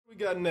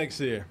got next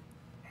here?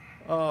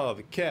 Oh,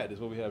 the cat is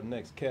what we have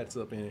next. Cat's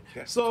up in here.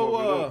 Cat's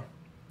So,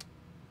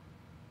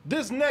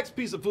 this next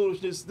piece of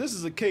foolishness, this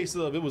is a case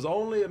of it was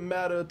only a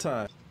matter of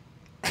time.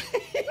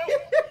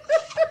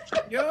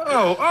 Yo,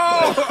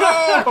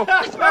 oh.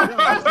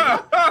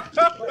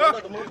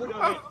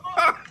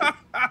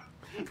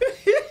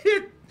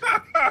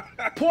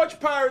 Porch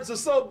pirates are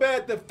so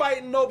bad they're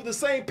fighting over the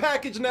same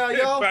package now,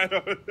 y'all.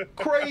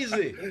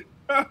 Crazy.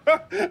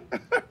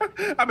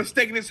 I've been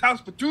staking this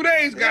house for 2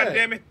 days,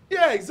 goddammit.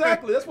 Yeah,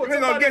 exactly. That's what We're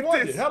gonna somebody get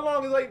wanted. this. How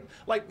long is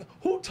like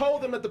who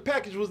told them that the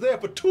package was there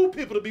for 2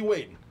 people to be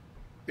waiting?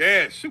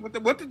 Yeah, shit.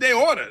 What did they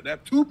order?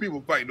 That 2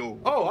 people fighting over.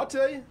 Oh, I'll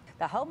tell you.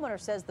 The homeowner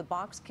says the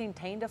box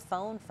contained a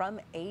phone from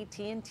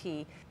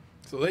AT&T.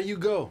 So there you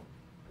go.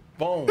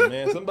 Phone,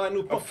 man. Somebody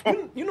knew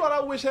phone. You know what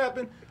I wish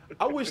happened?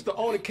 I wish the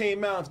owner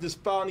came out and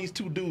just found these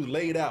 2 dudes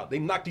laid out. They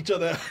knocked each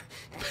other out.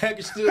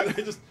 Package still there,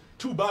 just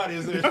 2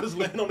 bodies there, just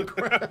laying on the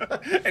ground.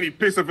 And he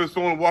picks up his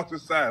phone and walks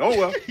inside. Oh,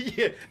 well.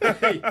 Yeah.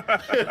 Hey.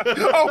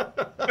 Oh.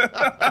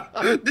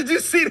 Did you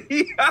see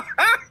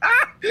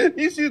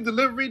you see the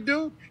delivery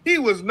dude? He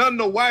was none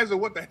the wiser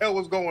what the hell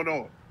was going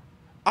on.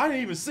 I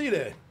didn't even see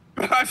that.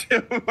 Watch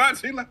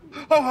him like,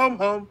 ho hum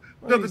hum,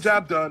 another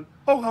job done.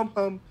 Ho hum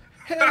hum.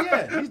 Hell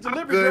yeah, these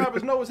delivery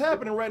drivers know what's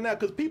happening right now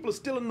because people are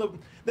stealing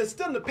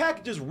the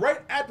packages right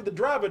after the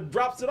driver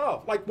drops it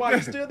off. Like while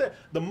he's still there,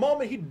 the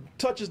moment he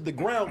touches the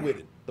ground with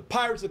it, the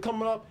pirates are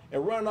coming up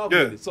and running off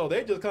with it. So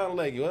they just kind of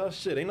like, well,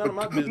 shit, ain't none of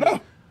my business. No.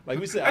 Like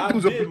we said, I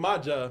did my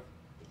job.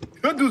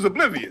 That dude's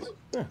oblivious.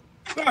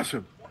 Gosh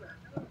him.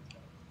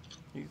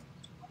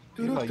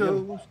 Like,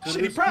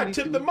 shit, he probably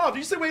tipped them off.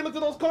 You see when he looked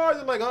at those cars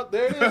and like, oh,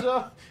 there it is,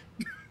 y'all.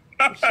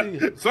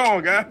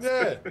 Song, guys.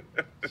 Yeah.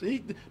 So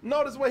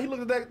notice the way he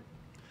looked at that.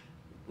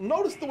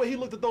 Notice the way he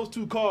looked at those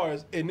 2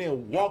 cars and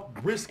then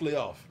walked briskly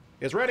off.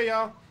 It's ready,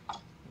 y'all.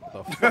 Get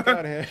the fuck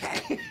out of here.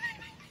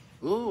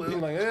 Ooh, He's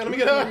like, hey, let me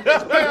get out.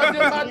 I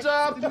did my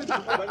job. Let me get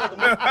the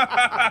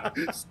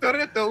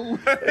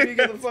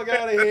fuck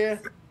out of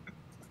here.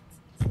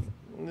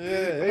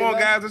 Yeah, come on,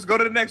 guys. Let's go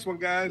to the next one,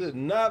 guys. It's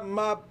not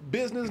my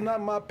business, not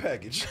my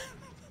package.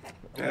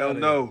 Hell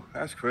no.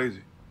 That's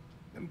crazy.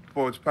 Them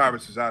Porch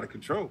pirates is out of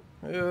control.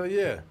 Hell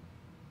yeah.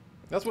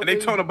 That's what and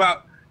they talking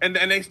about. And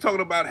they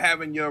talking about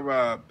having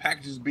your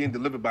packages being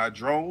delivered by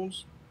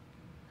drones.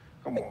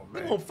 Come on, man.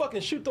 They're gonna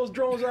fucking shoot those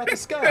drones out the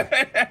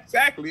sky.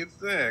 Exactly, it's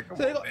there.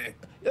 Come on, man.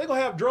 They're gonna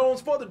have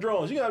drones for the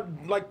drones. You gonna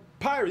have like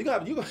pirates. You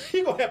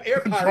gonna have air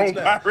pirates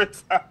Drone now.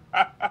 pirates.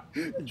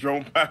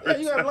 Drone pirates. Yeah,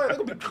 you gonna have like they're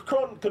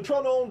gonna be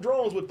controlling their own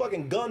drones with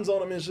fucking guns on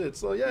them and shit.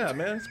 So yeah,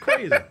 man, it's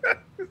crazy.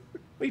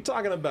 What are you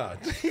talking about?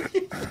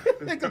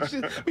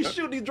 We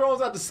shoot these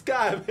drones out the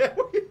sky, man.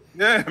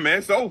 Yeah, man,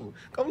 it's over.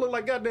 Come look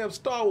like goddamn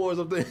Star Wars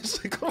up there.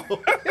 Come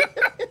on.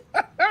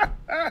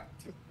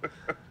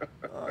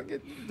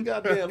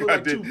 Goddamn,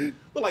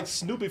 look like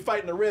Snoopy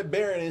fighting the Red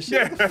Baron and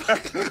shit. Yeah, I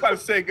was about to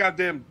say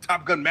goddamn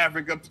Top Gun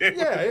Maverick up there.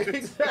 Yeah,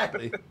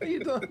 exactly.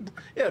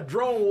 Yeah,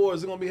 drone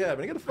wars are gonna be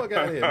happening. Get the fuck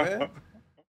out of here, man.